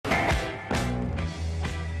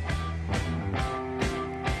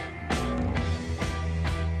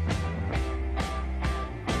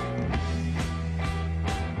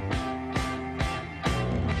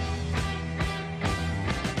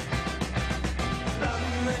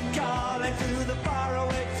London calling to the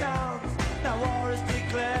faraway towns. Now war is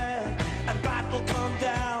declared and battle come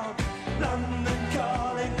down. London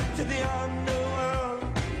calling to the underworld.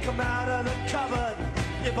 Come out of the cupboard,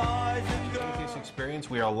 you boys and girls. Atheist Experience.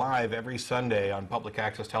 We are live every Sunday on public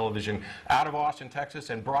access television out of Austin, Texas,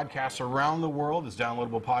 and broadcasts around the world as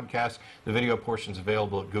downloadable podcasts. The video portion is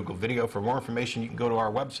available at Google Video. For more information, you can go to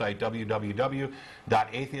our website,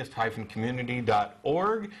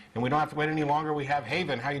 www.atheist-community.org. And we don't have to wait any longer. We have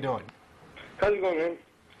Haven. How you doing? How's it going, man?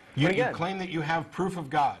 You claim that you have proof of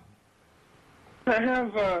God. I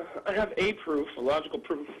have a proof, a logical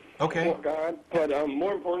proof Okay. of God, but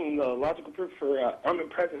more important, the logical proof for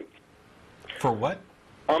omnipresence. For what?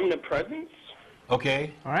 Omnipresence.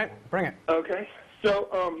 Okay. All right, bring it. Okay. So,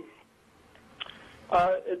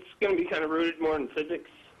 it's going to be kind of rooted more in physics,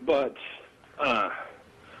 but as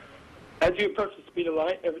you approach the speed of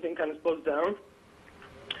light, everything kind of slows down.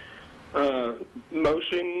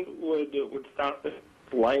 Motion would stop the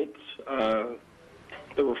light,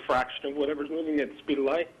 the refraction of whatever's moving at the speed of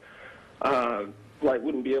light. Light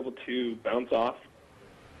wouldn't be able to bounce off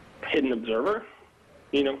a hidden observer,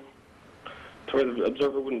 you know, to where the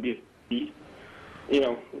observer wouldn't be, you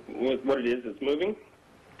know, what it is that's moving.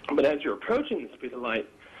 But as you're approaching the speed of light,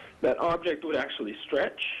 that object would actually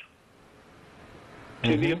stretch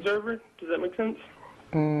to the observer. Does that make sense?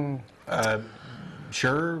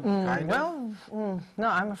 Sure, kind of. Well, no,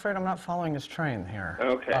 I'm afraid I'm not following his train here.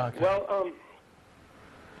 Okay. Well,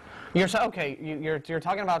 You're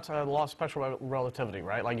talking about the law of special relativity,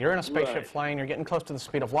 right? Like you're in a spaceship Right. flying, you're getting close to the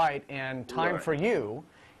speed of light, and time Right. for you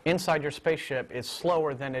inside your spaceship is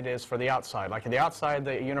slower than it is for the outside. Like the outside,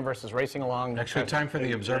 the universe is racing along. Actually, time for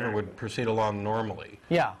the observer would proceed along normally.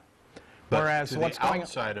 Yeah. But Whereas to what's the going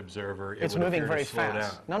outside observer, it's would moving appear very to slow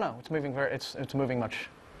fast. down. No, it's moving very. It's moving much.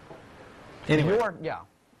 Anyway.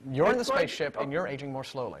 You're in the It's like- spaceship and you're aging more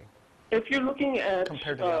slowly. if you're looking at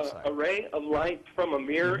Compared to the outside. a ray of light from a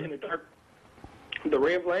mirror in the dark, the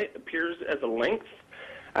ray of light appears as a length,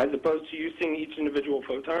 as opposed to you seeing each individual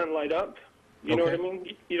photon light up. You know what I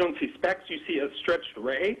mean? You don't see specks, you see a stretched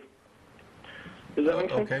ray. Does that make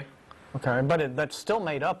sense? Okay. Okay, but that's still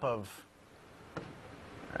made up of.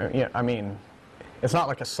 Yeah, I mean, it's not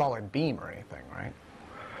like a solid beam or anything, right?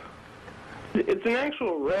 It's an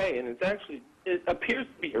actual ray, and it appears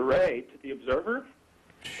to be a ray to the observer.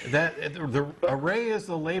 The array is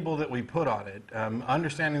the label that we put on it.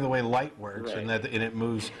 Understanding the way light works and that it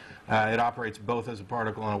moves, it operates both as a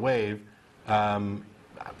particle and a wave.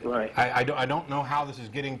 Right. I don't know how this is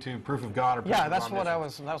getting to proof of God or proof of That was my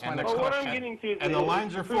omniscience. next Well, question. what I'm getting to is And the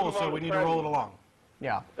lines are full, so we need to roll it along.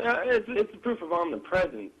 Yeah. It's the proof of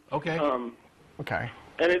omnipresence. Okay. Okay.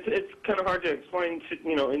 And it's kind of hard to explain,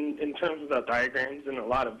 in terms of the diagrams and a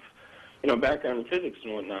lot of, background in physics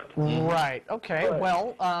and whatnot. Right. Okay. But-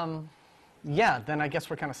 Well, yeah. Then I guess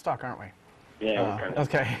we're kind of stuck, aren't we? Yeah. we're kind of.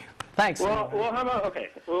 Okay. Thanks. Well, how about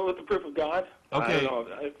Well, with the proof of God. Okay. I don't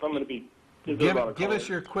know if I'm going to be. Give us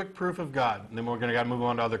your quick proof of God, and then we're going to move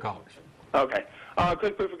on to other callers. Okay.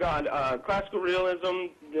 Quick proof of God. Classical realism.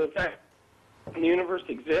 The fact the universe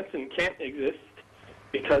exists and can't exist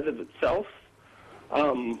because of itself.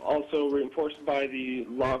 Also reinforced by the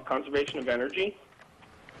law of conservation of energy.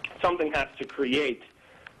 Something has to create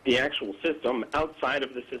the actual system outside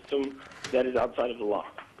of the system that is outside of the law.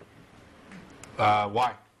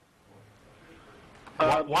 Why?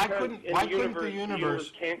 Why Because couldn't in the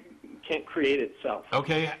universe can't create itself?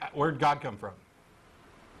 Okay, where'd God come from?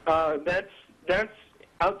 That's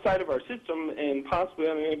outside of our system and possibly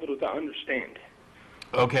unable to understand.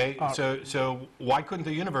 Okay, so why couldn't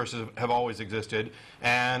the universe have always existed,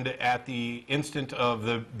 and at the instant of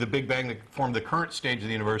the Big Bang that formed the current stage of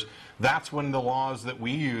the universe, that's when the laws that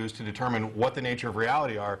we use to determine what the nature of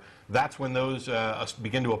reality are, that's when those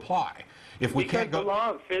begin to apply. If we can't go... the law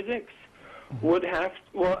of physics would have...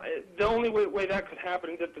 the only way that could happen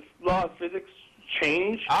is if the law of physics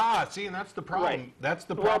changed. See, and that's the problem. Right. That's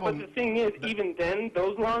the problem. Well, but the thing is, even then,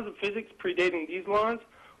 those laws of physics predating these laws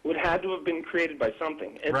would have to have been created by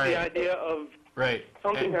something. It's the idea of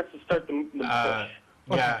something has to start the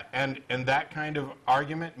push. Yeah, and that kind of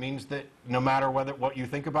argument means that no matter what you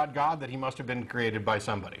think about God, that he must have been created by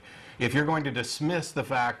somebody. If you're going to dismiss the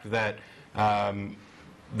fact that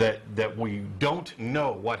that we don't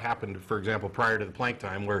know what happened, for example, prior to the Planck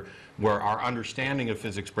time, where our understanding of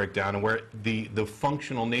physics break down and where the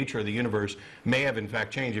functional nature of the universe may have in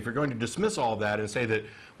fact changed. If you're going to dismiss all of that and say that,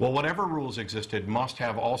 well, whatever rules existed must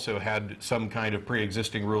have also had some kind of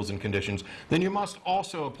pre-existing rules and conditions, then you must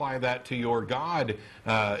also apply that to your God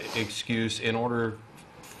excuse in order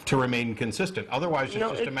to remain consistent. Otherwise,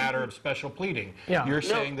 it's just a matter of special pleading. Yeah. You're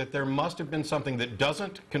saying that there must have been something that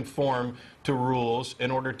doesn't conform to rules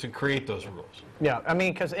in order to create those rules. Yeah, I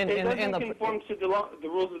mean, because it doesn't conform to the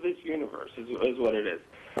rules of this universe, is what it is.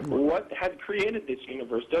 What had created this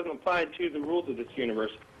universe doesn't apply to the rules of this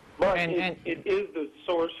universe, but it is the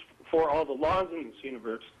source for all the laws in this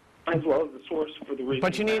universe, as well as the source for the reason.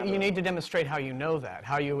 But you need to demonstrate how you know that,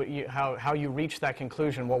 how you reach that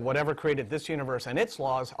conclusion. Well, whatever created this universe and its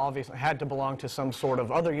laws obviously had to belong to some sort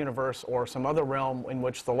of other universe or some other realm in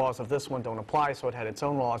which the laws of this one don't apply, so it had its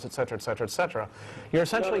own laws, et cetera, et cetera, et cetera. You're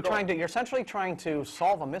essentially trying to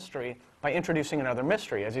solve a mystery by introducing another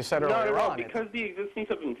mystery, as you said earlier on. Because the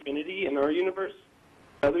existence of infinity in our universe,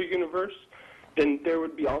 other universe, then there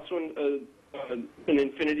would be also an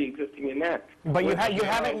infinity existing in that. But you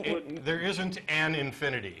haven't. There isn't an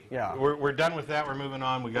infinity. Yeah. We're done with that. We're moving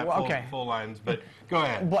on. We got full lines. But go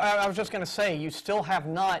ahead. Well, I was just going to say, you still have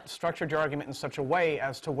not structured your argument in such a way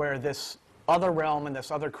as to where this other realm and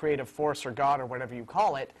this other creative force or God or whatever you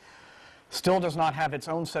call it still does not have its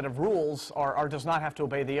own set of rules, or does not have to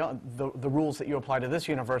obey the rules that you apply to this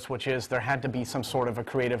universe, which is there had to be some sort of a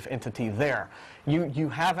creative entity there. You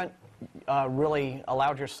haven't really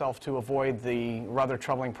allowed yourself to avoid the rather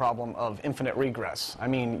troubling problem of infinite regress. I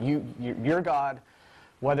mean, your God,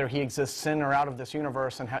 whether he exists in or out of this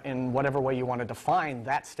universe, and in whatever way you want to define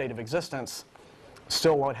that state of existence,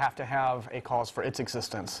 still would have to have a cause for its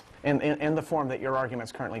existence in the form that your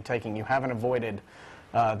argument's currently taking. You haven't avoided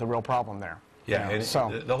the real problem there. Yeah, and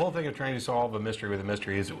so the whole thing of trying to solve a mystery with a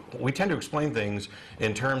mystery is we tend to explain things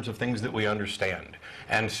in terms of things that we understand.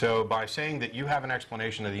 And so by saying that you have an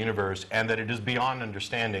explanation of the universe and that it is beyond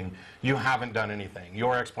understanding, you haven't done anything.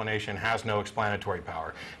 Your explanation has no explanatory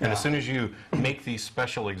power. And as soon as you make these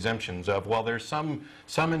special exemptions of, well, there's some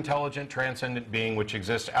intelligent, transcendent being which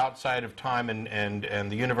exists outside of time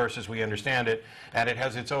and the universe as we understand it, and it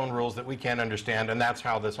has its own rules that we can't understand, and that's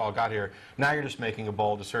how this all got here, now you're just making a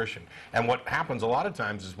bold assertion. And what happens a lot of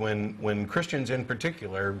times is when Christians in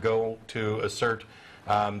particular go to assert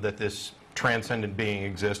that this transcendent being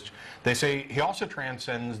exists, they say he also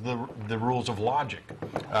transcends the rules of logic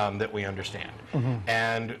that we understand.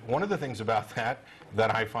 And one of the things about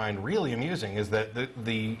that I find really amusing is that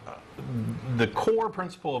the core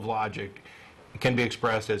principle of logic can be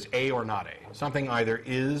expressed as A or not A. Something either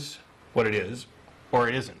is what it is or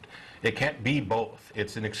it isn't. It can't be both.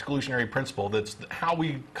 It's an exclusionary principle. That's how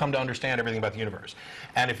we come to understand everything about the universe.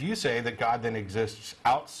 And if you say that God then exists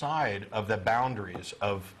outside of the boundaries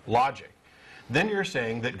of logic, then you're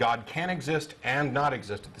saying that God can exist and not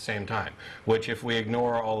exist at the same time, which, if we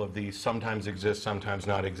ignore all of these sometimes exist, sometimes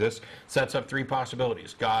not exist, sets up three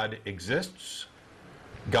possibilities. God exists,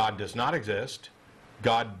 God does not exist,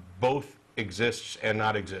 God both exists and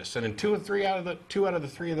not exists. And in two out of the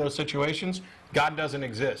three of those situations, God doesn't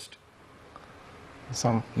exist.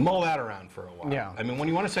 Mull that around for a while. Yeah. I mean, when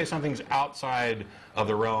you want to say something's outside of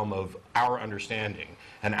the realm of our understanding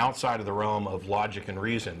and outside of the realm of logic and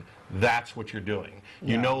reason, that's what you're doing.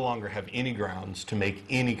 You no longer have any grounds to make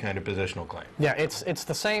any kind of positional claim. Yeah, it's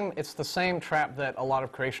the same trap that a lot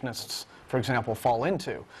of creationists, for example, fall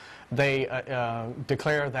into. They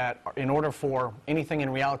declare that in order for anything in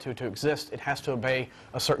reality to exist, it has to obey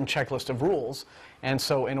a certain checklist of rules. And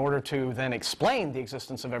so in order to then explain the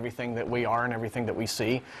existence of everything that we are and everything that we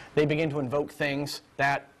see, they begin to invoke things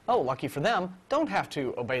that, oh, lucky for them, don't have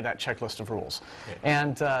to obey that checklist of rules. Yeah.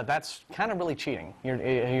 And that's kind of really cheating.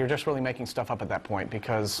 You're just really making stuff up at that point,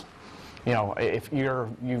 because, you know, if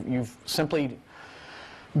you've simply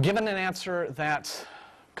given an answer that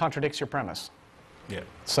contradicts your premise. Yeah.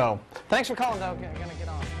 So, thanks for calling, though. Gonna get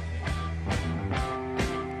on.